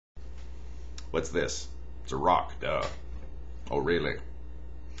What's this? It's a rock, duh. Oh, really?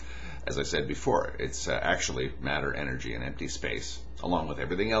 As I said before, it's actually matter, energy, and empty space, along with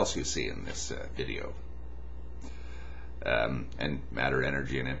everything else you see in this video. And matter,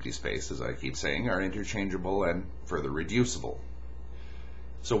 energy, and empty space, as I keep saying, are interchangeable and further reducible.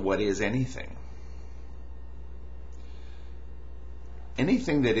 So what is anything?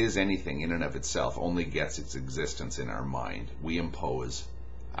 Anything that is anything in and of itself only gets its existence in our mind. We impose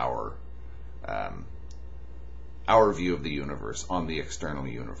our view of the universe on the external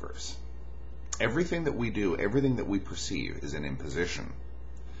universe. Everything that we do, everything that we perceive is an imposition.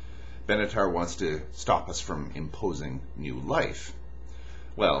 Benatar wants to stop us from imposing new life.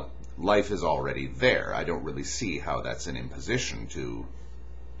 Well, life is already there. I don't really see how that's an imposition to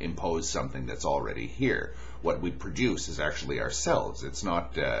impose something that's already here. What we produce is actually ourselves. It's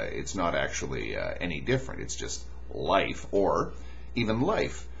not actually any different. It's just life, or even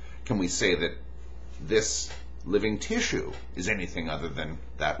life. Can we say that this living tissue is anything other than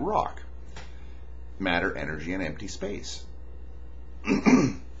that rock? Matter, energy, and empty space.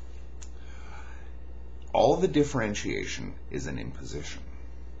 All the differentiation is an imposition.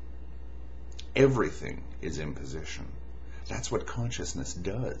 Everything is imposition. That's what consciousness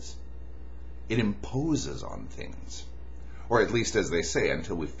does. It imposes on things. Or at least, as they say,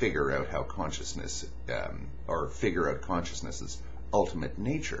 until we figure out how consciousness, or figure out consciousness's ultimate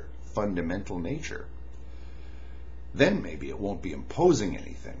nature, fundamental nature. Then maybe it won't be imposing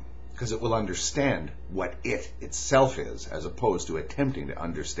anything, because it will understand what it itself is, as opposed to attempting to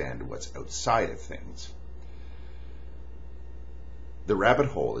understand what's outside of things. The rabbit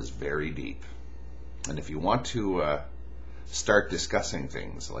hole is very deep. And if you want to start discussing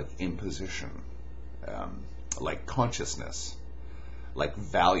things like imposition, like consciousness, like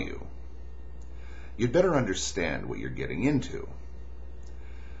value, you'd better understand what you're getting into.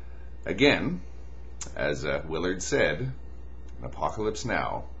 Again, as Willard said, in Apocalypse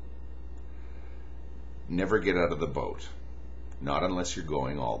Now, never get out of the boat, not unless you're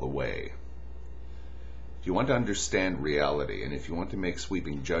going all the way. If you want to understand reality, and if you want to make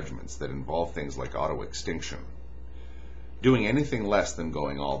sweeping judgments that involve things like auto-extinction, doing anything less than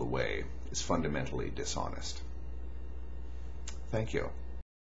going all the way is fundamentally dishonest. Thank you.